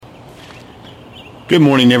Good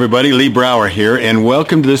morning, everybody. Lee Brower here, and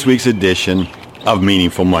welcome to this week's edition of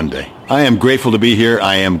Meaningful Monday. I am grateful to be here.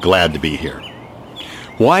 I am glad to be here.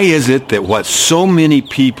 Why is it that what so many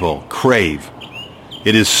people crave,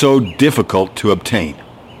 it is so difficult to obtain?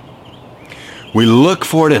 We look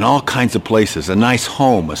for it in all kinds of places: a nice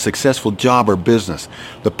home, a successful job or business,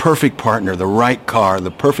 the perfect partner, the right car,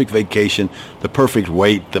 the perfect vacation, the perfect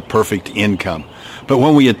weight, the perfect income. But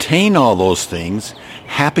when we attain all those things,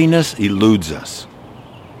 happiness eludes us.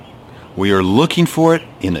 We are looking for it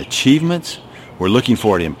in achievements, we're looking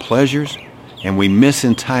for it in pleasures, and we miss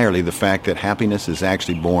entirely the fact that happiness is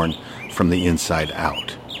actually born from the inside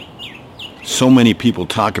out. So many people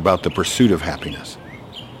talk about the pursuit of happiness.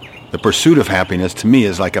 The pursuit of happiness, to me,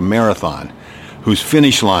 is like a marathon whose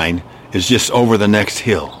finish line is just over the next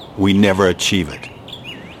hill. We never achieve it.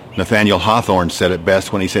 Nathaniel Hawthorne said it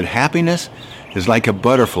best when he said, "Happiness is like a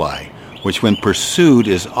butterfly, which when pursued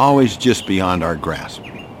is always just beyond our grasp."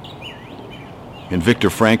 In Viktor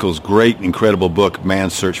Frankl's great, incredible book,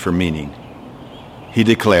 Man's Search for Meaning, he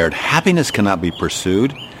declared, "Happiness cannot be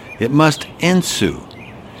pursued, it must ensue.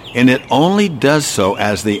 And it only does so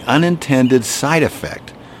as the unintended side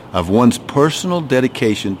effect of one's personal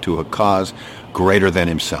dedication to a cause greater than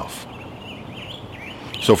himself."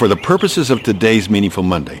 So for the purposes of today's Meaningful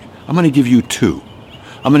Monday, I'm going to give you two.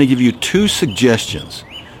 I'm going to give you two suggestions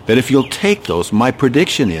that if you'll take those, my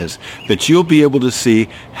prediction is that you'll be able to see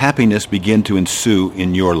happiness begin to ensue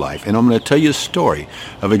in your life. And I'm going to tell you a story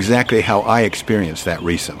of exactly how I experienced that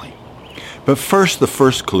recently. But first, the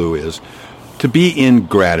first clue is to be in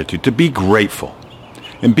gratitude, to be grateful.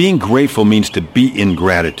 And being grateful means to be in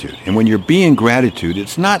gratitude. And when you're being gratitude,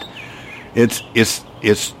 it's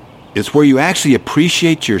where you actually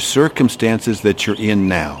appreciate your circumstances that you're in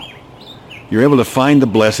now. You're able to find the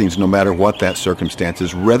blessings no matter what that circumstance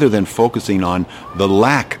is, rather than focusing on the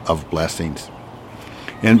lack of blessings.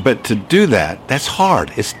 But to do that, that's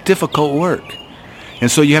hard. It's difficult work.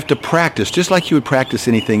 And so you have to practice, just like you would practice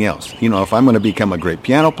anything else. You know, if I'm going to become a great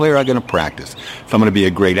piano player, I'm going to practice. If I'm going to be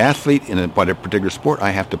a great athlete in a particular sport,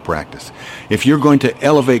 I have to practice. If you're going to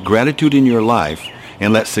elevate gratitude in your life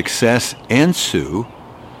and let success ensue,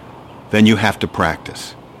 then you have to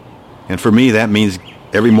practice. And for me, that means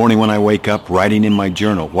every morning when I wake up, writing in my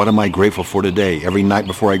journal, what am I grateful for today? Every night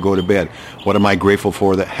before I go to bed, what am I grateful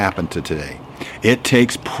for that happened to today? It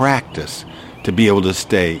takes practice to be able to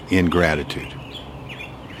stay in gratitude.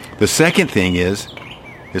 The second thing is,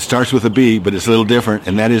 it starts with a B, but it's a little different,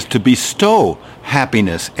 and that is to bestow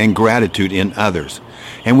happiness and gratitude in others.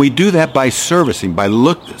 And we do that by serving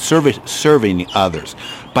others,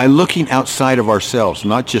 by looking outside of ourselves,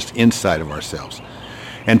 not just inside of ourselves.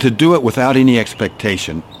 And to do it without any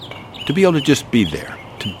expectation, to be able to just be there.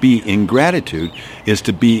 To be in gratitude is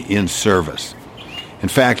to be in service. In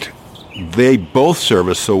fact, they both serve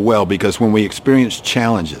us so well, because when we experience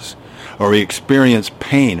challenges or we experience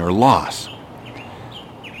pain or loss,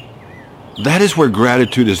 that is where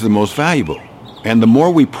gratitude is the most valuable. And the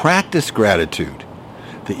more we practice gratitude,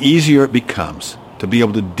 the easier it becomes to be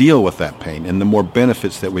able to deal with that pain and the more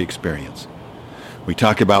benefits that we experience. We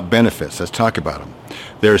talk about benefits. Let's talk about them.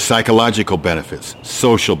 There are psychological benefits,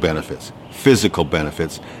 social benefits, physical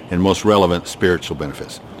benefits, and most relevant, spiritual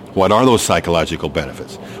benefits. What are those psychological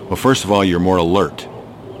benefits? Well, first of all, you're more alert.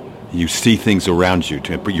 You see things around you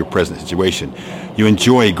to your present situation. You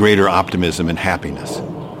enjoy greater optimism and happiness.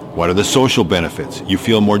 What are the social benefits? You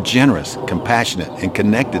feel more generous, compassionate, and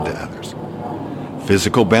connected to others.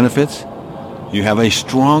 Physical benefits? You have a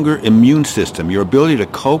stronger immune system. Your ability to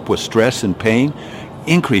cope with stress and pain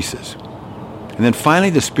increases. And then finally,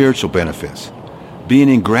 the spiritual benefits. Being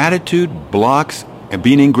in gratitude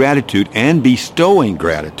and bestowing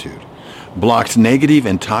gratitude blocks negative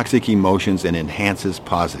and toxic emotions and enhances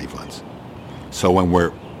positive ones. So when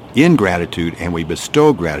we're in gratitude and we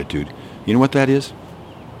bestow gratitude, you know what that is?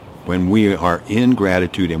 When we are in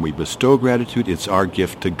gratitude and we bestow gratitude, it's our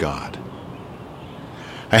gift to God.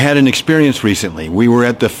 I had an experience recently. We were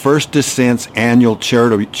at the First Descent's annual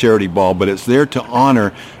charity ball, but it's there to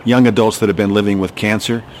honor young adults that have been living with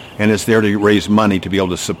cancer, and it's there to raise money to be able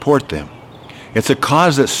to support them. It's a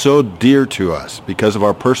cause that's so dear to us because of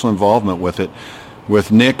our personal involvement with it,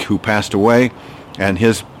 with Nick, who passed away, and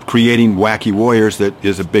his creating Wacky Warriors that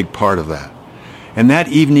is a big part of that. And that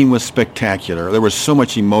evening was spectacular. There was so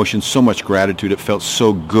much emotion, so much gratitude. It felt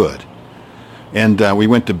so good. And we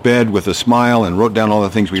went to bed with a smile and wrote down all the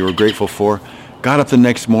things we were grateful for. Got up the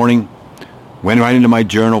next morning, went right into my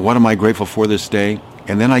journal. What am I grateful for this day?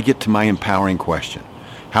 And then I get to my empowering question.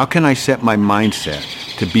 How can I set my mindset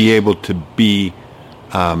to be able to be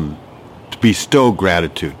bestow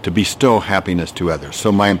gratitude, to bestow happiness to others.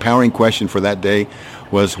 So my empowering question for that day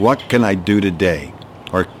was, what can I do today?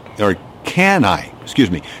 Or can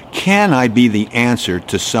I be the answer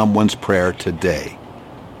to someone's prayer today?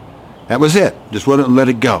 That was it. Just wouldn't let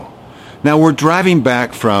it go. Now we're driving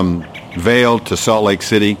back from Vail to Salt Lake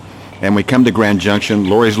City, and we come to Grand Junction.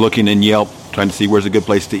 Lori's looking in Yelp, trying to see where's a good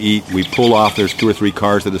place to eat. We pull off. There's 2 or 3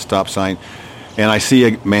 cars at a stop sign, and I see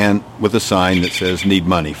a man with a sign that says, need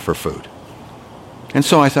money for food. And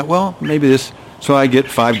so I thought, well, maybe this. So I get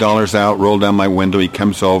 $5 out, roll down my window. He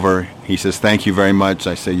comes over. He says, thank you very much.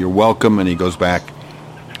 I say, you're welcome. And he goes back.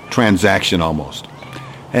 Transaction almost.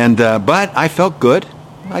 And but I felt good.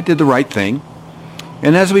 I did the right thing.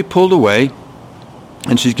 And as we pulled away,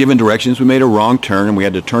 and she's given directions, we made a wrong turn, and we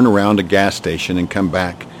had to turn around a gas station and come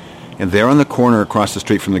back. And there on the corner across the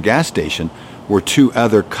street from the gas station were 2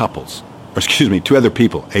 other couples. Or 2 other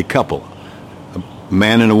people, a couple, a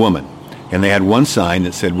man and a woman. And they had one sign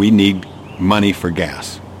that said, we need money for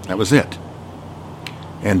gas. That was it.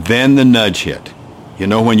 And then the nudge hit. You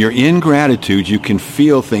know, when you're in gratitude, you can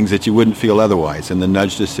feel things that you wouldn't feel otherwise. And the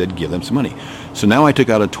nudge just said, give them some money. So now I took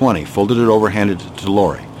out a 20, folded it over, handed it to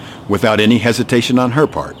Lori, without any hesitation on her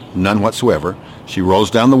part, none whatsoever. She rolls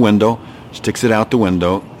down the window, sticks it out the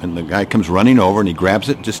window, and the guy comes running over, and he grabs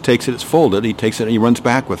it, just takes it, it's folded. He takes it, and he runs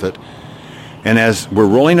back with it. And as we're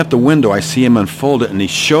rolling up the window, I see him unfold it, and he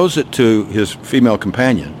shows it to his female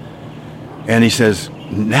companion. And he says,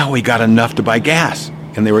 now we got enough to buy gas.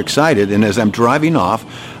 And they were excited. And as I'm driving off,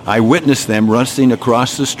 I witnessed them racing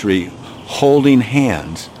across the street, holding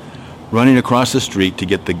hands, running across the street to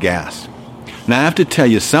get the gas. Now, I have to tell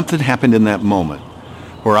you, something happened in that moment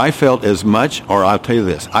where I felt as much, or I'll tell you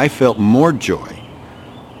this, I felt more joy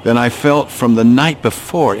than I felt from the night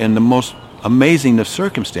before in the most amazing of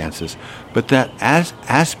circumstances. But that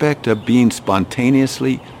aspect of being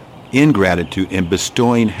spontaneously in gratitude and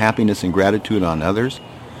bestowing happiness and gratitude on others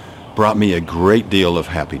brought me a great deal of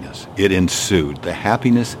happiness. It ensued. The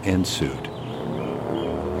happiness ensued.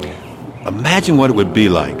 Imagine what it would be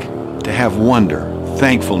like to have wonder,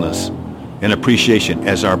 thankfulness, and appreciation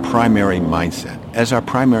as our primary mindset, as our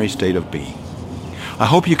primary state of being. I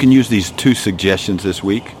hope you can use these 2 suggestions this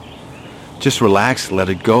week. Just relax, let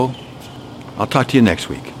it go. I'll talk to you next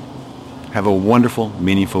week. Have a wonderful,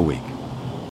 meaningful week.